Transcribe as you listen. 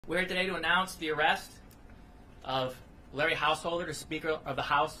We're here today to announce the arrest of Larry Householder, the Speaker of the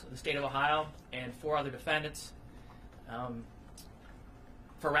House of the State of Ohio, and 4 other defendants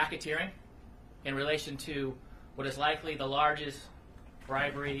for racketeering in relation to what is likely the largest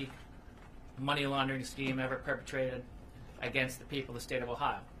bribery money laundering scheme ever perpetrated against the people of the state of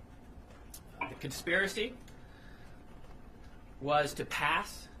Ohio. The conspiracy was to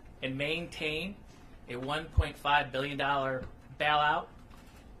pass and maintain a $1.5 billion bailout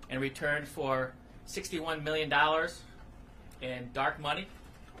in return for $61 million in dark money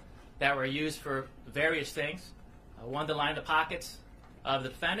that were used for various things. 1, to line the pockets of the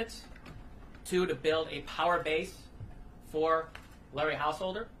defendants. 2, to build a power base for Larry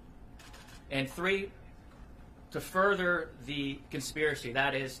Householder. And 3, to further the conspiracy,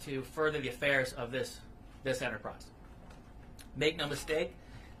 that is, to further the affairs of this enterprise. Make no mistake,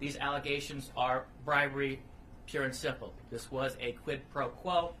 these allegations are bribery, pure and simple. This was a quid pro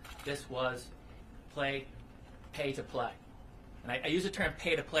quo. This was pay to play. And I use the term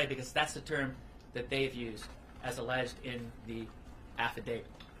pay to play because that's the term that they've used as alleged in the affidavit.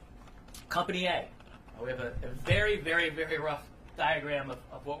 Company A. We have a very, very, very rough diagram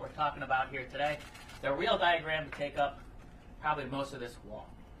of what we're talking about here today. The real diagram would take up probably most of this wall.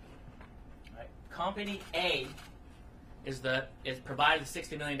 Right. Company A is provided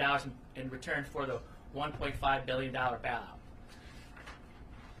 $60 million in return for the $1.5 billion bailout.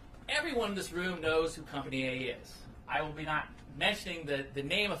 Everyone in this room knows who Company A is. I will be not mentioning the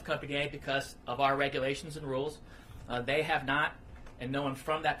name of Company A because of our regulations and rules. They have not, and no one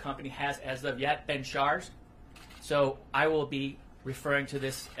from that company has as of yet been charged. So I will be referring to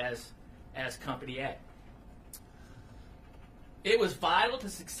this as Company A. It was vital to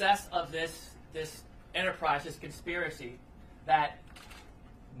the success of this enterprise, this conspiracy, that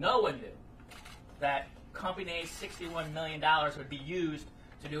no one knew that Company A's $61 million would be used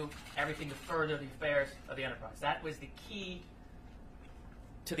to do everything to further the affairs of the enterprise. That was the key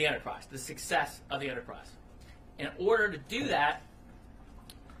to the enterprise, the success of the enterprise. In order to do that,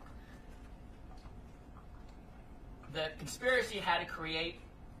 the conspiracy had to create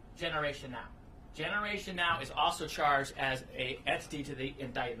Generation Now. Generation Now is also charged as an entity to the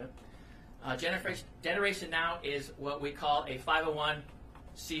indictment. Generation Now is what we call a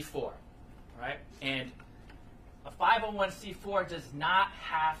 501c4, right? And a 501c4 does not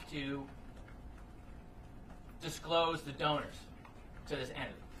have to disclose the donors to this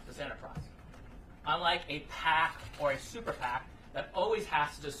entity, this enterprise. Unlike a PAC or a super PAC that always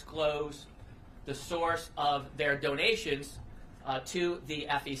has to disclose the source of their donations to the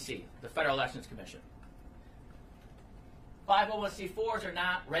FEC, the Federal Elections Commission. 501c4s are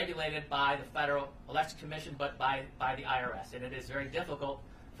not regulated by the Federal Election Commission, but by the IRS. And it is very difficult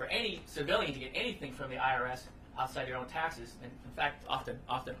for any civilian to get anything from the IRS outside their own taxes, and in fact,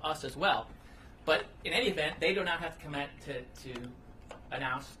 often us as well. But in any event, they do not have to commit to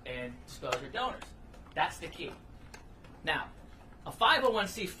announce and disclose their donors. That's the key. Now, a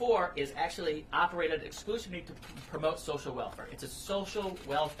 501c4 is actually operated exclusively to promote social welfare. It's a social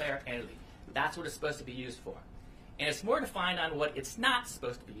welfare entity. That's what it's supposed to be used for. And it's more defined on what it's not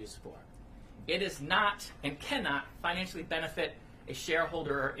supposed to be used for. It is not and cannot financially benefit a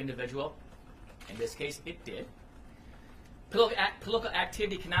shareholder or individual. In this case, it did. Political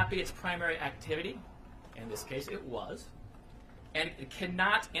activity cannot be its primary activity. In this case, it was. And it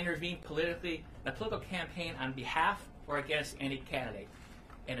cannot intervene politically in a political campaign on behalf or against any candidate.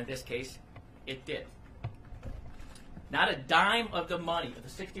 And in this case, it did. Not a dime of the money, of the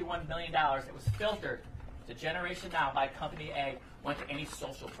 $61 million that was filtered to Generation Now by Company A went to any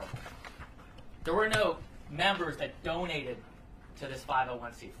social program. There were no members that donated to this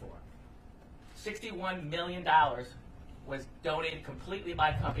 501c4. $61 million was donated completely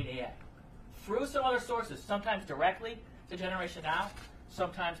by Company A through some other sources, sometimes directly to Generation Now,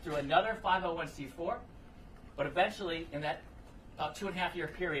 sometimes through another 501c4, but eventually, in that about 2.5-year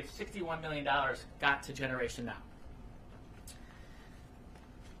period, $61 million got to Generation Now.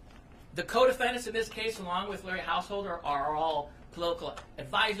 The co-defendants in this case, along with Larry Householder, are all political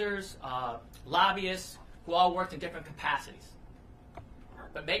advisors, lobbyists, who all worked in different capacities.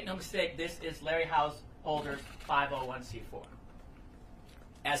 But make no mistake, this is Larry Householder's 501c4,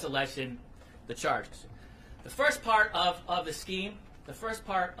 as alleged in the charges. The first part of the scheme, the first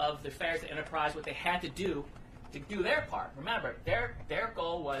part of the affairs of the enterprise, what they had to do their part. Remember, their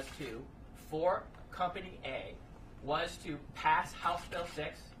goal was for Company A, was to pass House Bill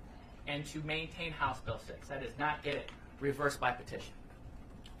 6 and to maintain House Bill 6. That is, not get it reversed by petition.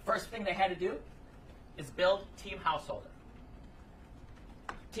 First thing they had to do is build Team Householder.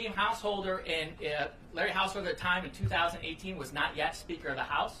 Team Householder Larry Householder at the time in 2018 was not yet Speaker of the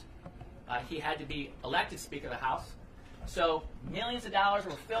House. He had to be elected Speaker of the House. So millions of dollars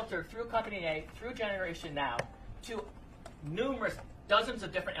were filtered through Company A, through Generation Now, to numerous, dozens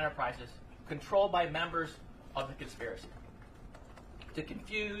of different enterprises controlled by members of the conspiracy. To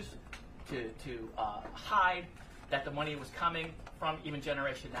confuse, to hide that the money was coming from even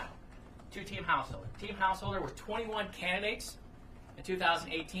Generation Now. To Team Householder. Team Householder were 21 candidates in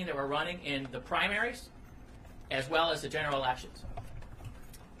 2018 that were running in the primaries as well as the general elections.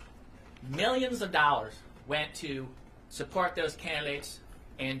 Millions of dollars went to support those candidates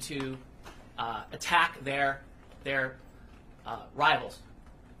and to attack their rivals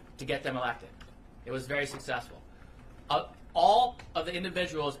to get them elected. It was very successful. All of the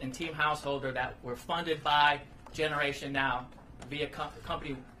individuals in Team Householder that were funded by Generation Now via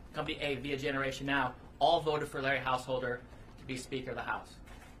Company A via Generation Now all voted for Larry Householder to be Speaker of the House.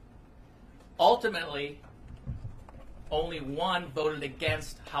 Ultimately, only one voted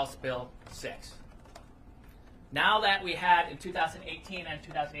against House Bill 6. Now that we had in 2018 and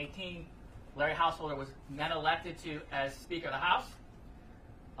 2018, Larry Householder was then elected as Speaker of the House.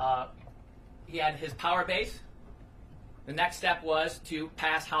 He had his power base. The next step was to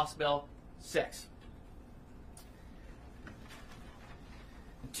pass House Bill 6.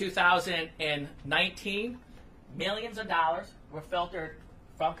 In 2019, millions of dollars were filtered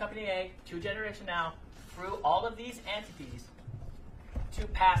from Company A to Generation Now through all of these entities to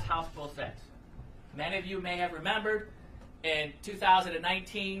pass House Bill 6. Many of you may have remembered in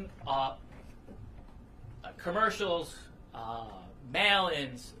 2019, commercials,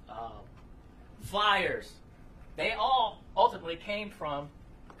 mail-ins, flyers, they all ultimately came from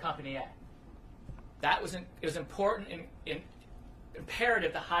Company A. It was important and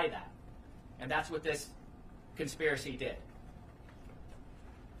imperative to hide that. And that's what this conspiracy did.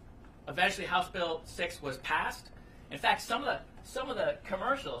 Eventually, House Bill 6 was passed. In fact, some of the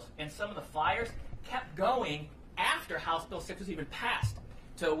commercials and some of the flyers kept going after House Bill 6 was even passed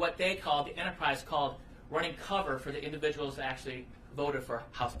to what they called, the enterprise called, running cover for the individuals that actually voted for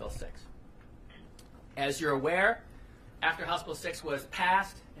House Bill 6. As you're aware, after House Bill 6 was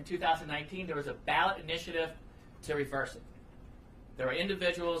passed in 2019, there was a ballot initiative to reverse it. There were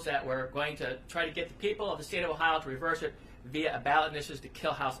individuals that were going to try to get the people of the state of Ohio to reverse it via a ballot initiative to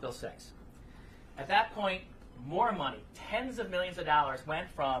kill House Bill 6. At that point, more money, tens of millions of dollars, went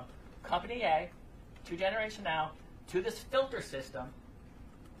from Company A to Generation Now to this filter system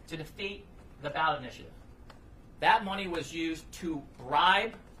to defeat the ballot initiative. That money was used to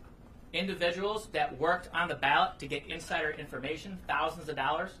bribe individuals that worked on the ballot to get insider information, thousands of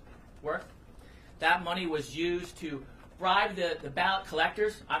dollars worth. That money was used to bribe the ballot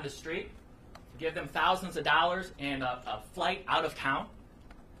collectors on the street, give them thousands of dollars and a flight out of town.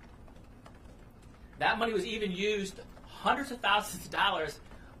 That money was even used, hundreds of thousands of dollars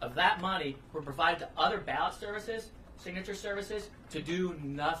of that money were provided to other ballot services, signature services, to do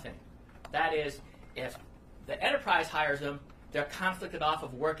nothing. That is, if the enterprise hires them, they're conflicted off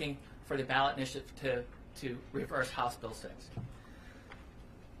of working for the ballot initiative to reverse House Bill 6.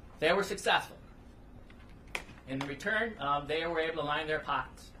 They were successful. In return, they were able to line their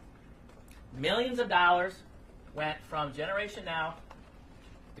pockets. Millions of dollars went from Generation Now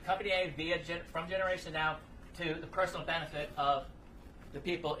to Company A from Generation Now to the personal benefit of the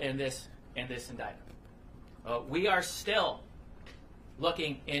people in this indictment. We are still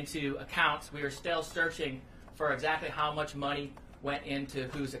looking into accounts. We are still searching for exactly how much money went into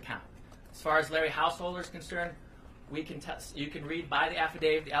whose account. As far as Larry Householder is concerned, you can read by the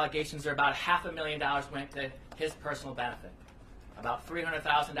affidavit, the allegations are about $500,000 went to his personal benefit. About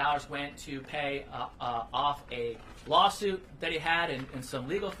 $300,000 went to pay off a lawsuit that he had and some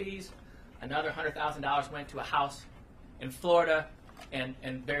legal fees. Another $100,000 went to a house in Florida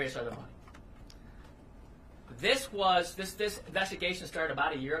and various other money. This investigation started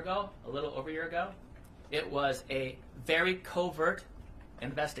about a year ago, a little over a year ago. It was a very covert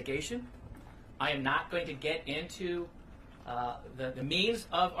investigation. I am not going to get into the means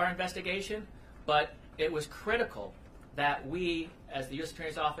of our investigation, but it was critical that we, as the U.S.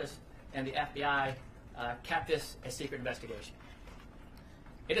 Attorney's Office and the FBI, kept this a secret investigation.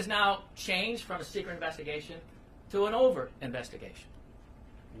 It has now changed from a secret investigation to an overt investigation.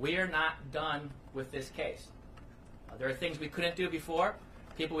 We are not done with this case. There are things we couldn't do before,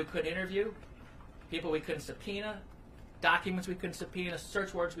 people we couldn't interview, people we couldn't subpoena, documents we couldn't subpoena,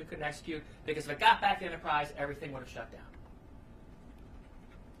 search warrants we couldn't execute, because if it got back to Enterprise, everything would have shut down.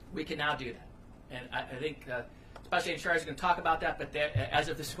 We can now do that. And I think Special Agent Charles is going to talk about that, but as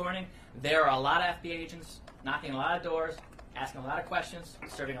of this morning, there are a lot of FBI agents knocking a lot of doors, asking a lot of questions,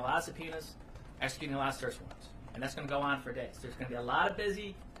 serving a lot of subpoenas, executing a lot of search warrants. And that's going to go on for days. There's going to be a lot of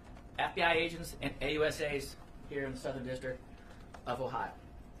busy FBI agents and AUSAs here in the Southern District of Ohio.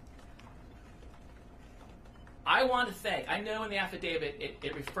 I want to thank, I know in the affidavit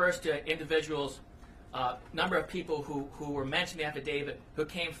it refers to individuals, number of people who were mentioned in the affidavit who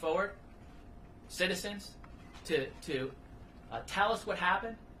came forward, citizens, to tell us what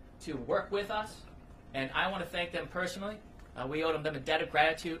happened, to work with us, and I want to thank them personally. We owe them a debt of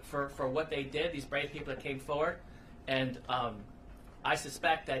gratitude for what they did, these brave people that came forward, and I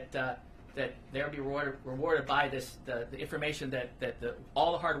suspect that they'll be rewarded by this, the information that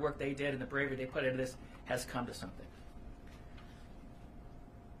all the hard work they did and the bravery they put into this has come to something.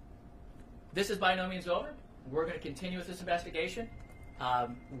 This is by no means over. We're going to continue with this investigation.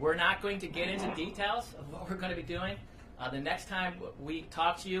 We're not going to get into details of what we're going to be doing. The next time we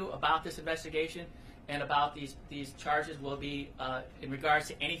talk to you about this investigation and about these charges will be in regards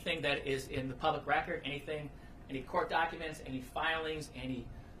to anything that is in the public record, anything, any court documents, any filings, any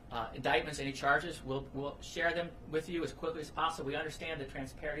indictments, any charges. We'll share them with you as quickly as possible. We understand that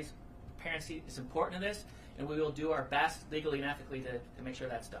transparency is important in this, and we will do our best legally and ethically to make sure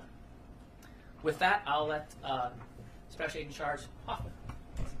that's done. With that, I'll let Special Agent in Charge Hoffman.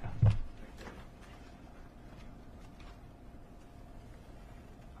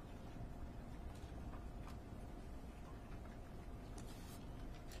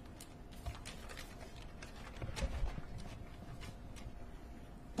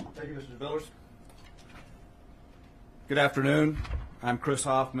 Thank you, Mr. Villers. Good afternoon. I'm Chris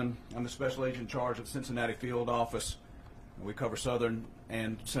Hoffman. I'm the Special Agent in Charge of the Cincinnati Field Office. We cover southern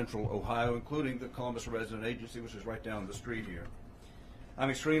and central Ohio, including the Columbus Resident Agency, which is right down the street here. I'm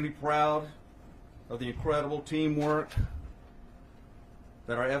extremely proud of the incredible teamwork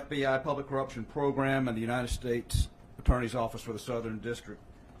that our FBI Public Corruption Program and the United States Attorney's Office for the Southern District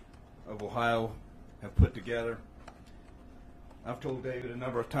of Ohio have put together. I've told David a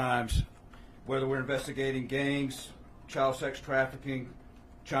number of times, whether we're investigating gangs, child sex trafficking,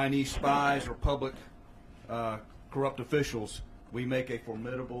 Chinese spies, or public corrupt officials, we make a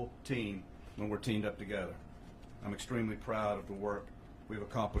formidable team when we're teamed up together. I'm extremely proud of the work we've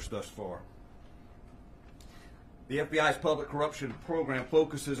accomplished thus far. The FBI's Public Corruption Program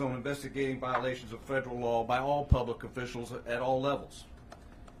focuses on investigating violations of federal law by all public officials at all levels.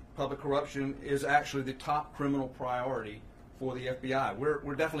 Public corruption is actually the top criminal priority for the FBI.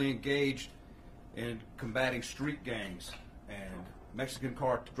 We're definitely engaged in combating street gangs and Mexican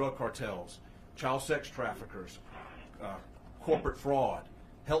drug cartels, child sex traffickers, corporate fraud,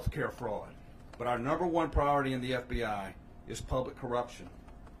 healthcare fraud. But our number one priority in the FBI is public corruption.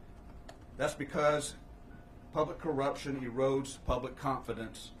 That's because public corruption erodes public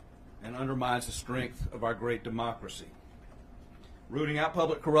confidence and undermines the strength of our great democracy. Rooting out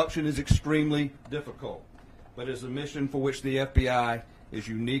public corruption is extremely difficult, but is a mission for which the FBI is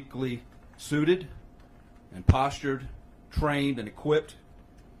uniquely suited and postured, trained, and equipped.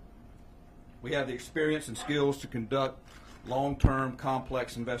 We have the experience and skills to conduct long-term,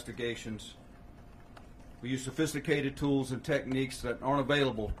 complex investigations. We use sophisticated tools and techniques that aren't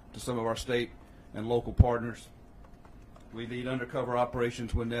available to some of our state and local partners. We lead undercover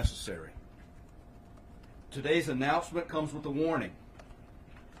operations when necessary. Today's announcement comes with a warning.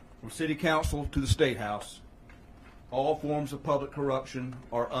 From City Council to the Statehouse, all forms of public corruption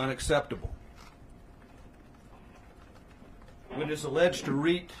are unacceptable. When it's alleged to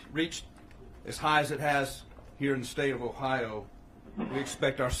reach as high as it has here in the state of Ohio, we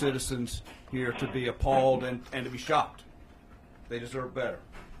expect our citizens here to be appalled and to be shocked. They deserve better.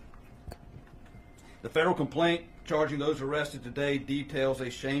 The federal complaint charging those arrested today details a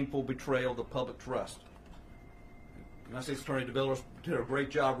shameful betrayal of the public trust. United States Attorney DeVillers did a great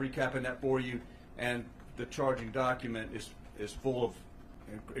job recapping that for you, and the charging document is full of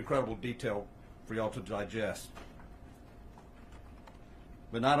incredible detail for y'all to digest.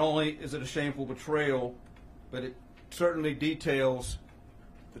 But not only is it a shameful betrayal, but it certainly details,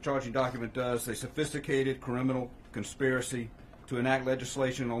 the charging document does, a sophisticated criminal conspiracy to enact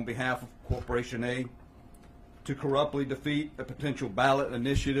legislation on behalf of Corporation A, to corruptly defeat a potential ballot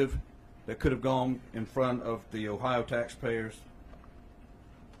initiative that could have gone in front of the Ohio taxpayers,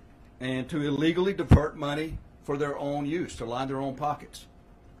 and to illegally divert money for their own use, to line their own pockets.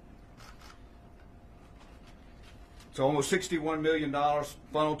 So almost $61 million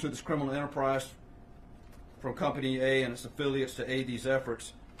funneled to this criminal enterprise from Company A and its affiliates to aid these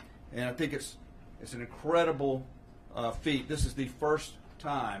efforts. And I think it's an incredible feat. This is the first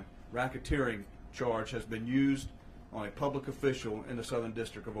time racketeering charge has been used on a public official in the Southern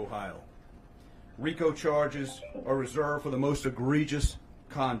District of Ohio. RICO charges are reserved for the most egregious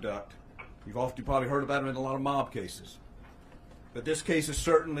conduct. You've probably heard about them in a lot of mob cases. But this case is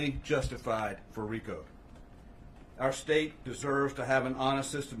certainly justified for RICO. Our state deserves to have an honest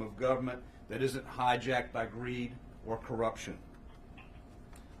system of government that isn't hijacked by greed or corruption.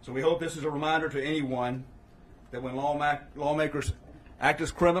 So we hope this is a reminder to anyone that when lawmakers act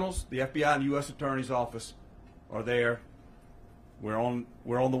as criminals, the FBI and U.S. Attorney's Office are there. We're on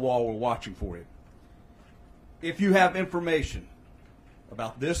the wall. We're watching for you. If you have information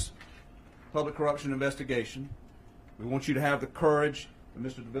about this public corruption investigation, we want you to have the courage, and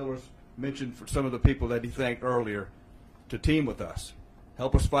Mr. DeVillers mentioned for some of the people that he thanked earlier, to team with us.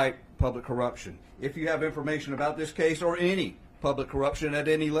 Help us fight public corruption. If you have information about this case or any public corruption at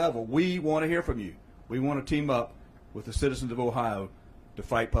any level, we want to hear from you. We want to team up with the citizens of Ohio to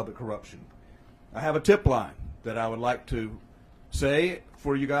fight public corruption. I have a tip line that I would like to say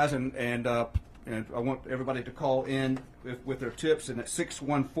for you guys, and I want everybody to call in with their tips, and it's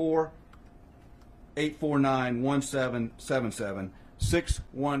 614-849-1777,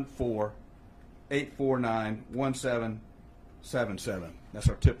 614-849-1777. That's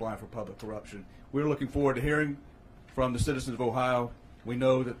our tip line for public corruption. We're looking forward to hearing from the citizens of Ohio. We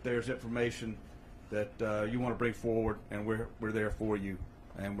know that there's information that you want to bring forward, and we're there for you,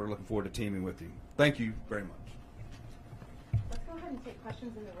 and we're looking forward to teaming with you. Thank you very much. Let's go ahead and take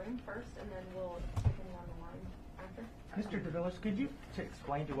questions in the room first, and then we'll take any on the line after. Mr. DeVillers, could you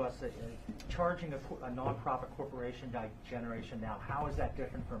explain to us charging a nonprofit corporation by generation now, how is that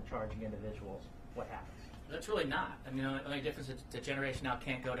different from charging individuals? What happens? That's really not. I mean, the only difference is the generation now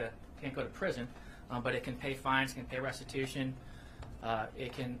can't go to prison, but it can pay fines, can pay restitution,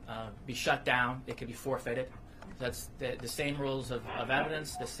 it can be shut down, it can be forfeited. That's the same rules of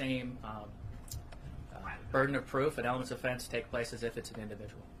evidence, the same burden of proof and elements of offense take place as if it's an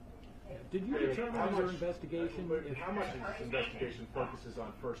individual. Did you determine in your investigation how much of this investigation focuses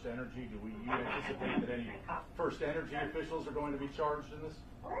on First Energy? Do you anticipate that any First Energy officials are going to be charged in this?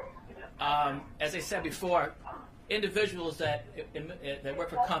 As I said before, individuals that work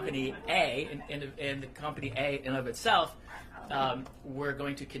for Company A and the Company A in and of itself, we're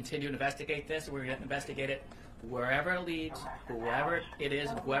going to continue to investigate this. We're going to investigate it wherever it leads, whoever it is,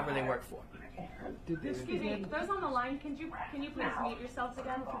 and whoever they work for. Excuse me, those on the line, can you please mute yourselves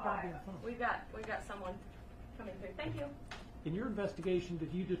again? We've got someone coming through. Thank you. In your investigation,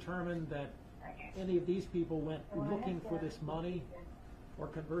 did you determine that any of these people went looking for this money, or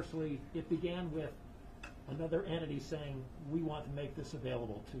conversely, it began with another entity saying, we want to make this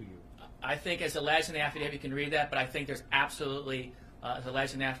available to you? I think as alleged in the affidavit, you can read that, but I think there's absolutely, as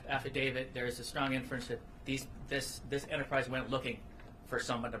alleged in the affidavit, there's a strong inference that this enterprise went looking for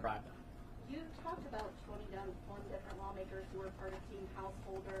someone to bribe them. You talked about 21 different lawmakers who were part of Team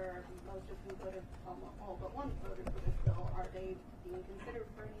Householder, most of whom voted, all but one voted for this bill. Are they being considered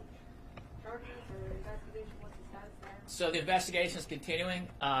for any charges or investigation? What's the status there? So the investigation is continuing.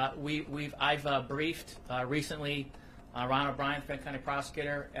 I've briefed recently Ron O'Brien, Fayette County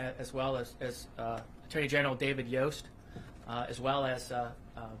prosecutor, as well as Attorney General David Yost, as well as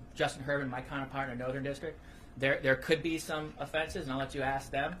Justin Herman, my counterpart in the Northern District. There could be some offenses, and I'll let you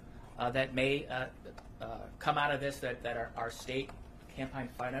ask them, that may come out of this that are state campaign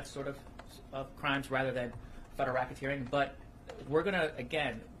finance sort of crimes rather than federal racketeering. But we're going to,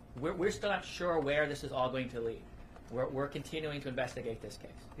 again, we're still not sure where this is all going to lead. We're continuing to investigate this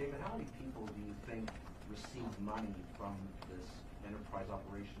case. David, how many people do you think received money from this enterprise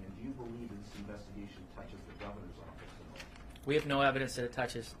operation, and do you believe that this investigation touches the governor's office at all? We have no evidence that it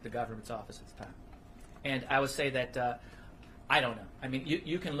touches the government's office at this time. And I would say that I don't know. I mean,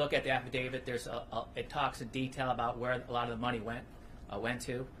 you can look at the affidavit. There's it talks in detail about where a lot of the money went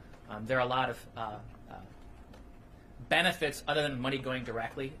to. There are a lot of benefits other than money going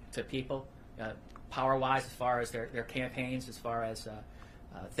directly to people, power-wise, as far as their campaigns, as far as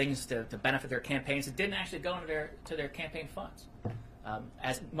things to benefit their campaigns. It didn't actually go into their campaign funds,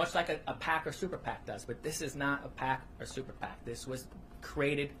 as much like a PAC or super PAC does. But this is not a PAC or super PAC. This was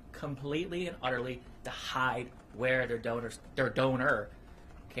created completely and utterly to hide where their donor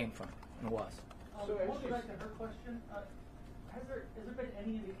came from and was. So going back to her question, has there been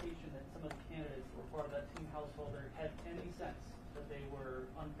any indication that some of the candidates who were part of that team householder had any sense that they were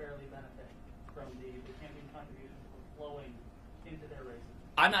unfairly benefiting from the campaign contributions that were flowing into their races?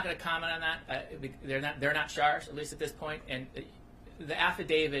 I'm not going to comment on that. They're not charged, at least at this point. And the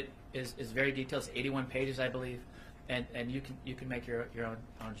affidavit is very detailed. It's 81 pages, I believe, and you can make your own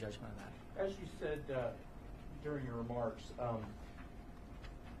judgment on that. As you said during your remarks,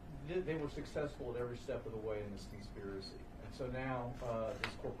 they were successful at every step of the way in this conspiracy. And so now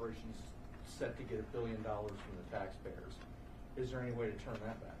this corporation's set to get $1 billion from the taxpayers. Is there any way to turn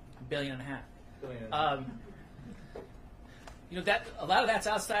that back? $1.5 billion. $1.5 billion. You know, that a lot of that's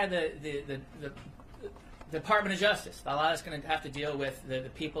outside the Department of Justice. A lot of it's going to have to deal with the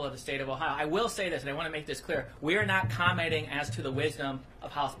people of the state of Ohio. I will say this, and I want to make this clear: we are not commenting as to the wisdom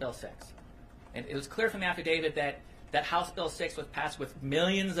of House Bill 6. And it was clear from the affidavit that House Bill 6 was passed with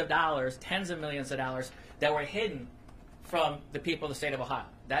millions of dollars, tens of millions of dollars, that were hidden from the people of the state of Ohio.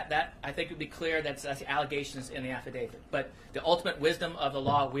 That I think would be clear. That's the allegations in the affidavit. But the ultimate wisdom of the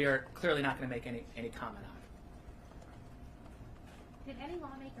law, we are clearly not going to make any comment on. Did any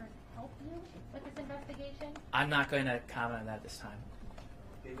lawmakers help you with this investigation? I'm not going to comment on that this time.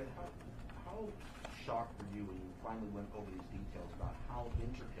 David, how shocked were you when you finally went over these details about how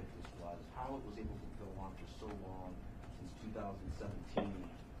intricate this was, how it was able to go on for so long, since 2017?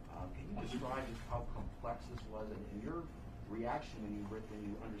 Can you describe just how complex this was and your reaction when you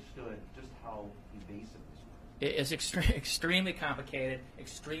understood just how evasive this was? It's extremely complicated,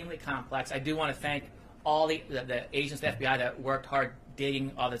 extremely complex. I do want to thank all the agents of the FBI that worked hard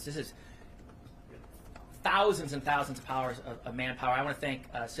digging all this. This is thousands and thousands of hours of manpower. I want to thank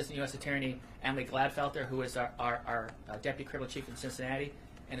Assistant U.S. Attorney Emily Gladfelter, who is our Deputy Criminal Chief in Cincinnati,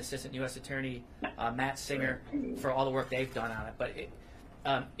 and Assistant U.S. Attorney Matt Singer for all the work they've done on it. But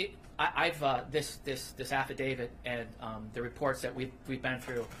this affidavit and the reports that we've been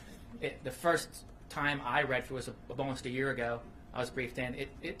through, the first time I read through was almost a year ago. I was briefed in.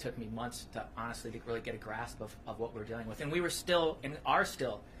 It took me months to honestly to really get a grasp of what we're dealing with. And we were still and are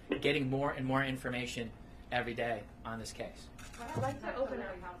still getting more and more information every day on this case. I'd like to open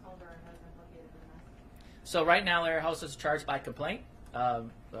up. So right now, Larry House is charged by complaint. I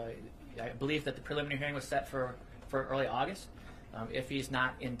believe that the preliminary hearing was set for early August. If he's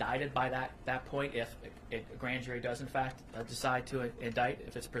not indicted by that point, if a grand jury does in fact decide to indict,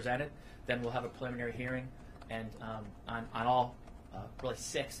 if it's presented, then we'll have a preliminary hearing and on all really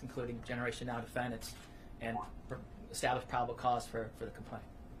 6, including Generation Now defendants, and establish probable cause for the complaint.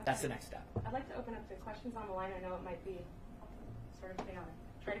 That's the next step. I'd like to open up to questions on the line. I know it might be sort of chaotic.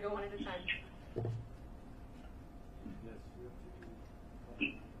 Try to go one at a time.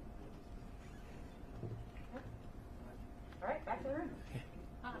 All right, back to the room.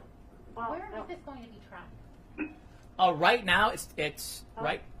 Where is this going to be tracked? Right now, it's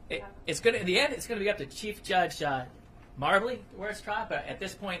going to, in the end, it's going to be up to Chief Judge Marbley where it's tried. But at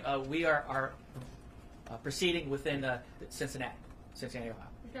this point, we are proceeding within Cincinnati, Ohio.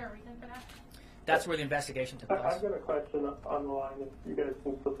 Is there a reason for that? That's where the investigation took place. I've got a question on the line, if you guys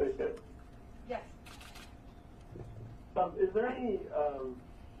can still take it. Yes. Is there any,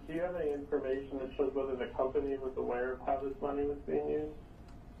 do you have any information that shows whether the company was aware of how this money was being used?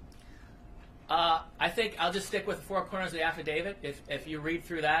 I think I'll just stick with the 4 corners of the affidavit. If you read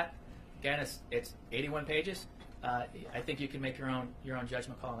through that, again, it's 81 pages. I think you can make your own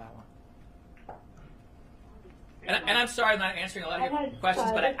judgment call on that one. And I'm sorry I'm not answering a lot of your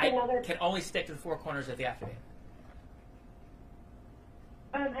questions, but I can only stick to the 4 corners of the affidavit.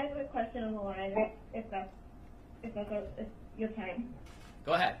 I have a question on the line, if your time.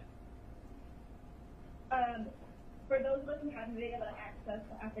 Go ahead. For those listening who haven't been able to access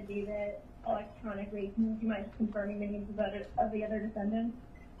the affidavit electronically, do you mind confirming the names of the other defendants?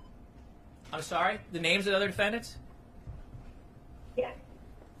 I'm sorry? The names of the other defendants? Yes.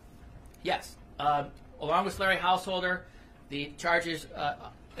 Yes. Along with Larry Householder, the charges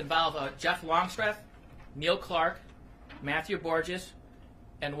involve Jeff Longstreth, Neil Clark, Matthew Borges,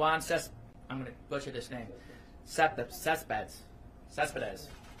 and Juan I'm going to butcher this name. Cespedes.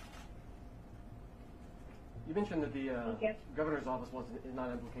 You mentioned that the governor's office is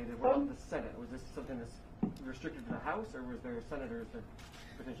not implicated. What about the Senate? Was this something that's restricted to the House, or was there senators that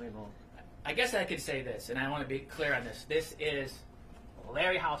potentially involved? I guess I could say this, and I want to be clear on this. This is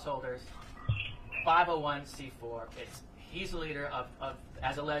Larry Householder's 501c4. He's the leader of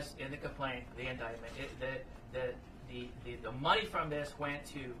as alleged in the complaint, the indictment. The money from this went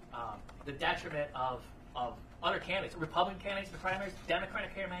to the detriment of other candidates, Republican candidates in the primaries,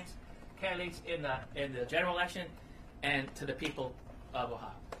 Democratic candidates in the general election, and to the people of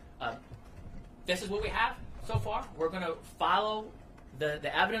Ohio. This is what we have so far. We're going to follow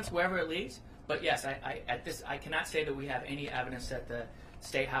the evidence wherever it leads. But yes, I cannot say that we have any evidence that the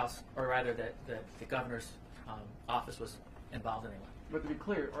Statehouse, or rather the governor's office, was involved in any way. But to be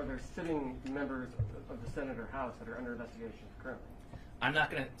clear, are there sitting members of the Senate or House that are under investigation currently? I'm not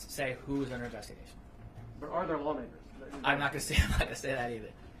going to say who is under investigation. But are there lawmakers? I'm not going to say that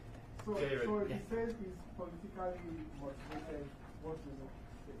either. So David. So he says he's politically motivated. What is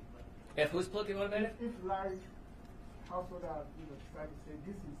it? If who's politically motivated? If Larry Householder, decided to say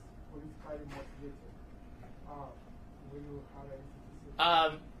this is politically motivated? Will you have any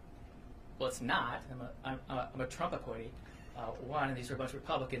specific? Well, it's not. I'm a Trump appointee, Juan, and these are a bunch of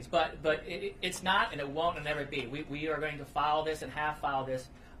Republicans. But it's not, and it won't, and never be. We are going to follow this and have followed this.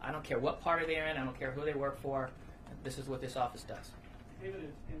 I don't care what party they're in. I don't care who they work for. This is what this office does.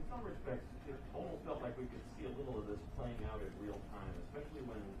 David, in some respects, it almost felt like we could see a little of this playing out in real time, especially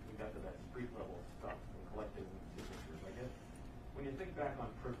when we got to that street level stuff and collecting signatures. I guess when you think back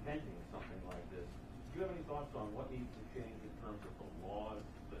on preventing something like this, do you have any thoughts on what needs to change in terms of the laws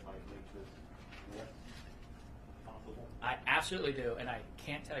that might make this less possible? I absolutely do, and I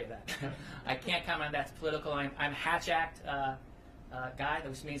can't tell you that. I can't comment on that's political. I'm Hatch Act guy,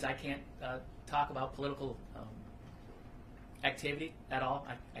 which means I can't talk about political activity at all.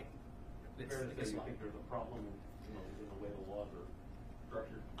 Fair to say you think there's a problem in the way the laws are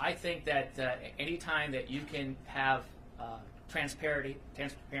structured? I think that anytime that you can have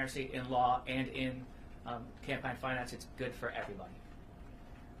transparency in law and in campaign finance, it's good for everybody.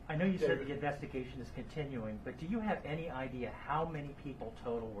 I know you said the investigation is continuing, but do you have any idea how many people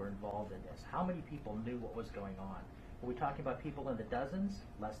total were involved in this? How many people knew what was going on? Are we talking about people in the dozens,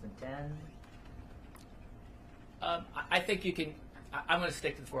 less than 10? I think you can. I'm going to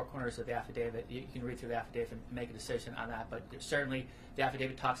stick to the four corners of the affidavit. You can read through the affidavit and make a decision on that. But certainly, the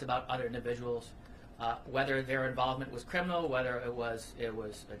affidavit talks about other individuals, whether their involvement was criminal, whether it was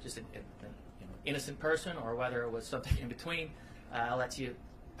just an innocent person, or whether it was something in between. I'll let you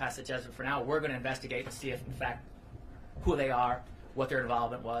pass the judgment for now. We're going to investigate and see if, in fact, who they are, what their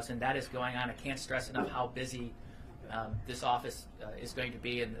involvement was, and that is going on. I can't stress enough how busy this office is going to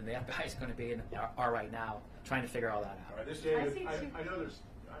be, and the FBI is going to be, and are right now, trying to figure all that out. All right, this David, I know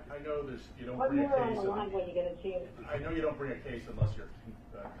there's you don't bring a case. I know you don't bring a case unless you're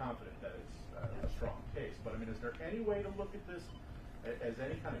confident that it's a strong case. But I mean, is there any way to look at this as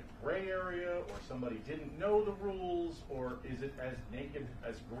any kind of gray area, or somebody didn't know the rules, or is it as naked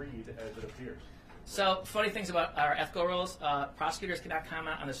as greed as it appears? So, funny things about our ethical rules: prosecutors cannot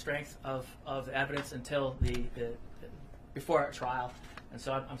comment on the strength of the evidence until before a trial. And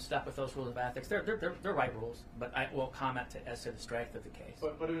so I'm stuck with those rules of ethics. They're right rules, but I won't comment as to the strength of the case.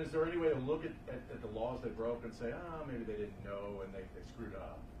 But is there any way to look at the laws they broke and say, maybe they didn't know and they screwed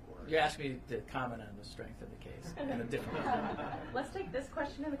up? Or You asked me to comment on the strength of the case and the different. Let's take this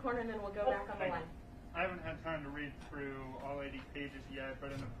question in the corner, and then we'll go back on the line. I haven't had time to read through all 80 pages yet,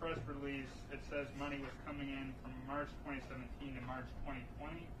 but in the press release, it says money was coming in from March 2017 to March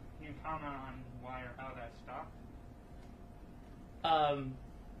 2020. Can you comment on why or how that stopped?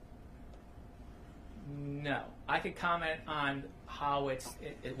 No, I could comment on how it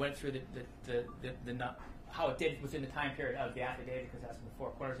went through how it did within the time period of the affidavit, because that's in the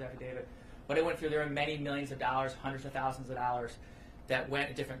four corners of the affidavit. But it went through. There were many millions of dollars, hundreds of thousands of dollars that went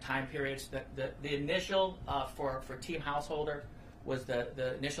at different time periods. The initial for Team Householder was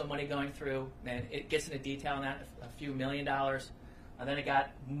the initial money going through, and it gets into detail on that, a few $1 million, and then it got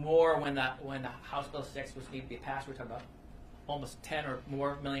more when the House Bill 6 was needed to be passed. We're talking about almost $10 or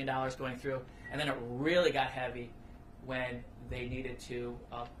more $1 million going through, and then it really got heavy when they needed to,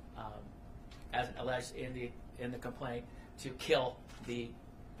 as alleged in the complaint, to kill the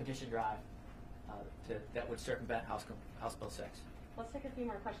petition drive that would circumvent House Bill 6. Let's take a few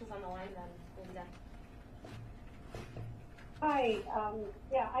more questions on the line, then we'll be done. Hi.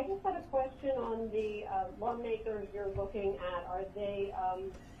 I just had a question on the lawmakers you're looking at. Are they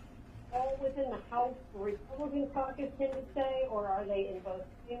all within the House Republican caucus, can you say, or are they in both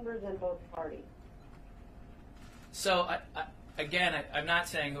chambers and both parties? So, I'm not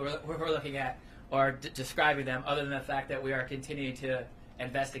saying who we're looking at or describing them, other than the fact that we are continuing to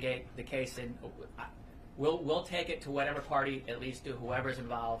investigate the case, and we'll take it to whatever party it leads to, whoever's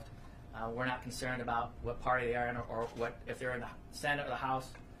involved. We're not concerned about what party they are in, or what if they're in the Senate or the House.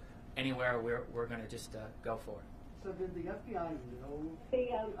 Anywhere, we're going to just go for it. So did the FBI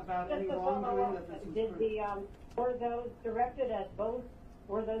know about any wrongdoing that this was were those directed at both?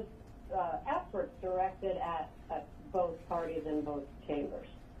 Were those efforts directed at both parties in both chambers?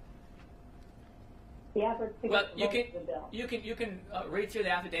 The efforts to get the bill. You can read through the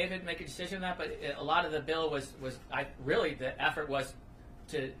affidavit and make a decision on that, but a lot of the bill was really the effort was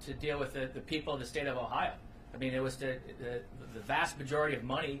to deal with the people of the state of Ohio. I mean, it was the vast majority of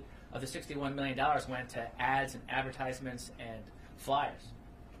money of the $61 million went to ads and advertisements and flyers.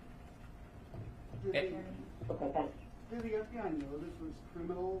 Did the FBI know this was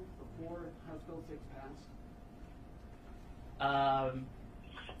criminal before House Bill 6 passed?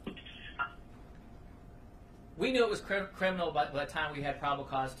 We knew it was criminal by the time we had probable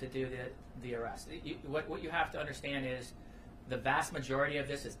cause to do the arrest. What you have to understand is the vast majority of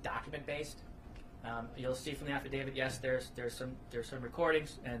this is document based. You'll see from the affidavit, yes, there's some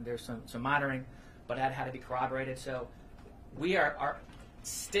recordings and there's some monitoring, but that had to be corroborated. So we are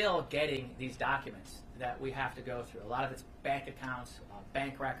still getting these documents that we have to go through. A lot of it's bank accounts,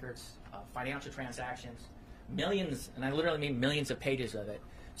 bank records, financial transactions, millions, and I literally mean millions of pages of it.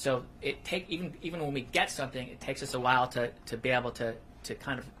 So even when we get something, it takes us a while to be able to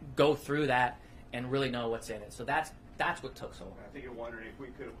kind of go through that and really know what's in it. So that's what took so long. I think you're wondering if we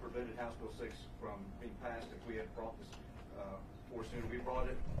could have prevented House Bill 6 from being passed if we had brought this forward sooner. We brought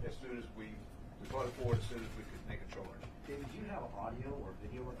it as soon as we brought it forward as soon as we could make a charge. David, do you have audio or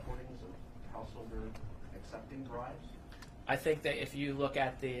video recordings of householder accepting bribes? I think that if you look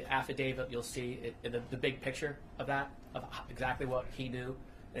at the affidavit, you'll see the big picture of that, of exactly what he knew,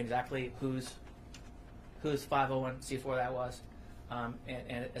 and exactly whose 501c4 that was,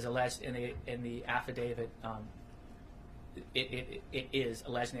 and as alleged in the affidavit, it is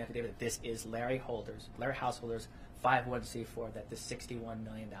alleged in the affidavit that this is Larry Householder's 501c4 that the $61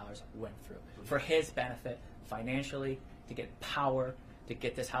 million went through for his benefit financially, to get power, to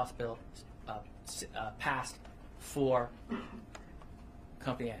get this House bill passed for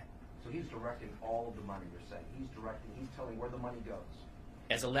Company A. So he's directing all of the money, you're saying. He's telling where the money goes.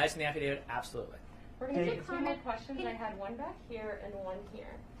 As alleged in the affidavit, absolutely. We're going to take two more questions. I had one back here and one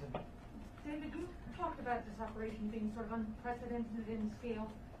here. David, you talked about this operation being sort of unprecedented in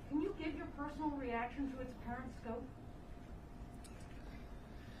scale. Can you give your personal reaction to its apparent scope?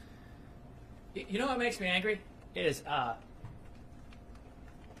 You know what makes me angry is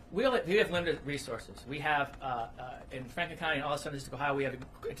we have limited resources. We have in Franklin County and all of Southern District of Ohio, we have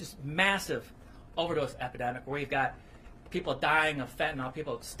a just massive overdose epidemic where we've got people dying of fentanyl,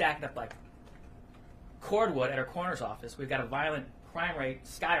 people stacking up like cordwood at our coroner's office. We've got a violent crime rate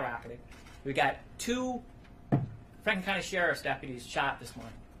skyrocketing. We've got 2 Franklin County Sheriff's deputies shot this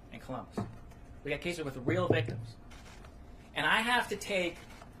morning in Columbus. We got cases with real victims. And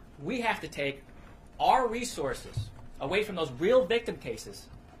we have to take our resources away from those real victim cases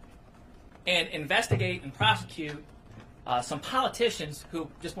and investigate and prosecute some politicians who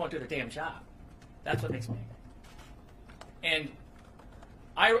just won't do their damn job. That's what makes me angry. And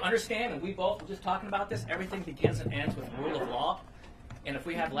I understand, and we both were just talking about this, everything begins and ends with rule of law. And if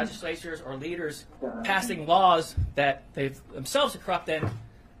we have legislatures or leaders passing laws that they themselves are corrupt, then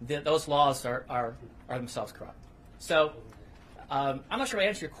those laws are themselves corrupt. So I'm not sure I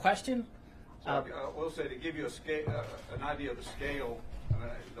answered your question. So I will say, to give you an idea of the scale,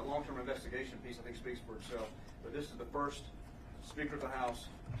 the long-term investigation piece I think speaks for itself. But this is the first Speaker of the House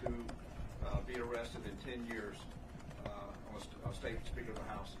to be arrested in 10 years, a state Speaker of the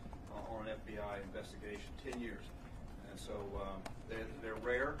House on an FBI investigation, 10 years. And so they're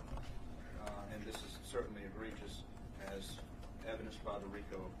rare, and this is certainly egregious, as evidenced by the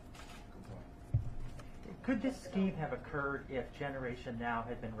RICO complaint. Could this scheme have occurred if Generation Now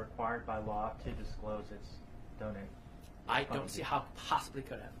had been required by law to disclose its donate? I don't see how it possibly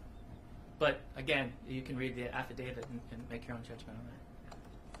could have. But again, you can read the affidavit and make your own judgment on that.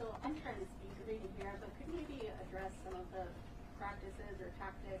 So I'm trying to speak reading here, but could you maybe address some of the practices or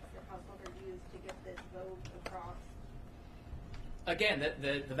tactics that householders use to get this vote across? Again,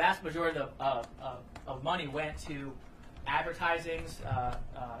 the vast majority of money went to advertisings,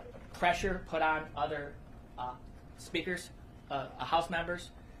 pressure put on other speakers, House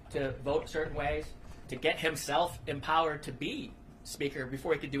members, to vote certain ways, to get himself empowered to be Speaker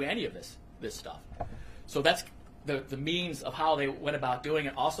before he could do any of this stuff. So that's the means of how they went about doing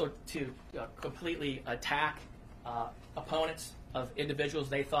it. Also to completely attack opponents of individuals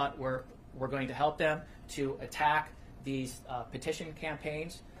they thought were going to help them, to attack these petition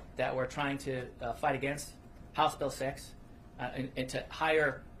campaigns that were trying to fight against House Bill 6, and to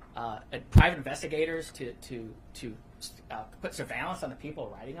hire private investigators to put surveillance on the people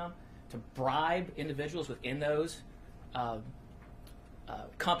writing them, to bribe individuals within those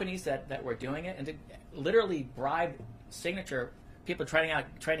companies that were doing it, and to literally bribe people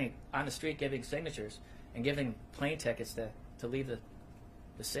training on the street, giving signatures and giving plane tickets to leave the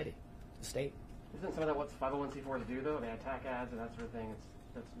city, the state. Isn't some of that what 501c4s do, though? They attack ads and that sort of thing.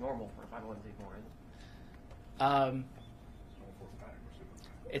 That's normal for a 501c4, isn't it?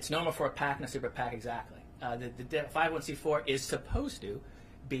 It's normal for a PAC and a super PAC, exactly. The 501c4 is supposed to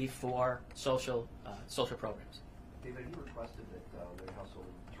be for social programs. David, you requested that Larry Householder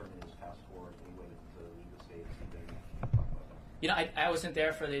determine his passport anyway to leave the state. Talk about that. You know, I wasn't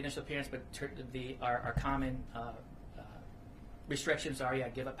there for the initial appearance, but our common restrictions are,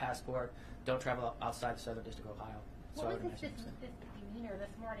 give a passport, don't travel outside the Southern District of Ohio. What was his demeanor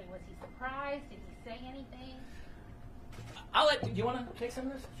this morning? Was he surprised? Did he say anything? Do you want to take some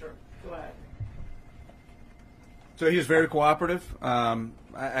of this? Sure. Go ahead. So he was very cooperative.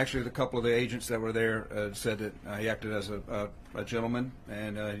 Actually, a couple of the agents that were there said that he acted as a gentleman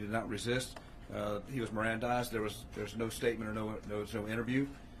and he did not resist. He was Mirandized. There's no statement or no interview,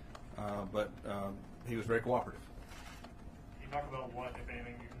 but he was very cooperative. Can you talk about what, if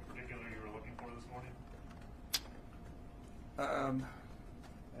anything, in particular you were looking for this morning?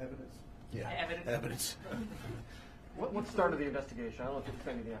 Evidence. Yeah. Evidence. What started the investigation? I don't know if it's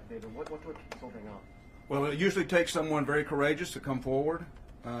sending the affidavit. What keeps this whole thing up? Well, it usually takes someone very courageous to come forward.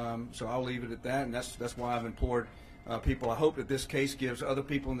 So I'll leave it at that, and that's why I've implored people. I hope that this case gives other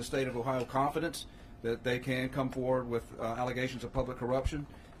people in the state of Ohio confidence that they can come forward with allegations of public corruption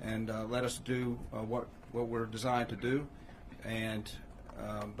and let us do what we're designed to do. And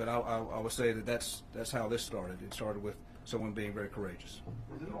but I would say that that's how this started. It started with someone being very courageous.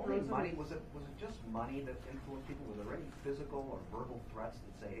 Was it only money? Was it just money that influenced people? Was there any physical or verbal threats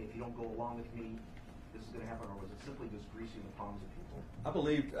that say, hey, if you don't go along with me, this is going to happen, or was it simply just greasing the palms of people? I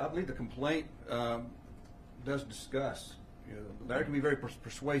believe the complaint does discuss. Larry can be very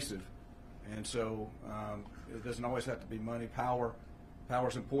persuasive, and so it doesn't always have to be money. Power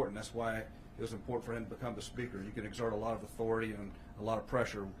is important. That's why it was important for him to become the speaker. You can exert a lot of authority and a lot of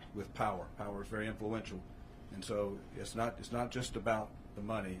pressure with power. Power is very influential, and so it's not just about the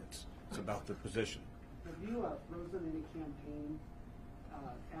money. It's about the position. Have you frozen any campaign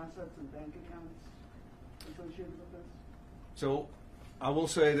assets and bank accounts associated with this? So I will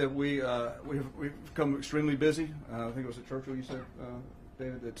say that we've become extremely busy. I think it was at Churchill you said,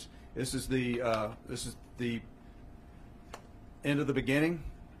 David. This is the end of the beginning,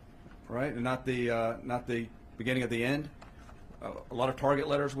 right, and not the beginning of the end. A lot of target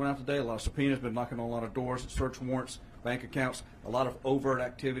letters went out today. A lot of subpoenas, been knocking on a lot of doors, search warrants, bank accounts. A lot of overt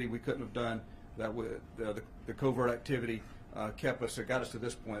activity we couldn't have done. That the covert activity kept us. It got us to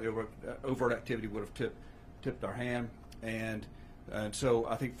this point. Overt activity would have tipped our hand, and so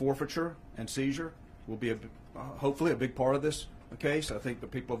I think forfeiture and seizure will be hopefully a big part of this case. I think the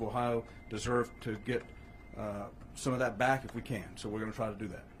people of Ohio deserve to get some of that back if we can. So we're going to try to do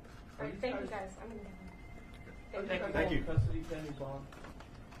that. All right, thank you guys. I'm going to Thank you. Custody, pending bond.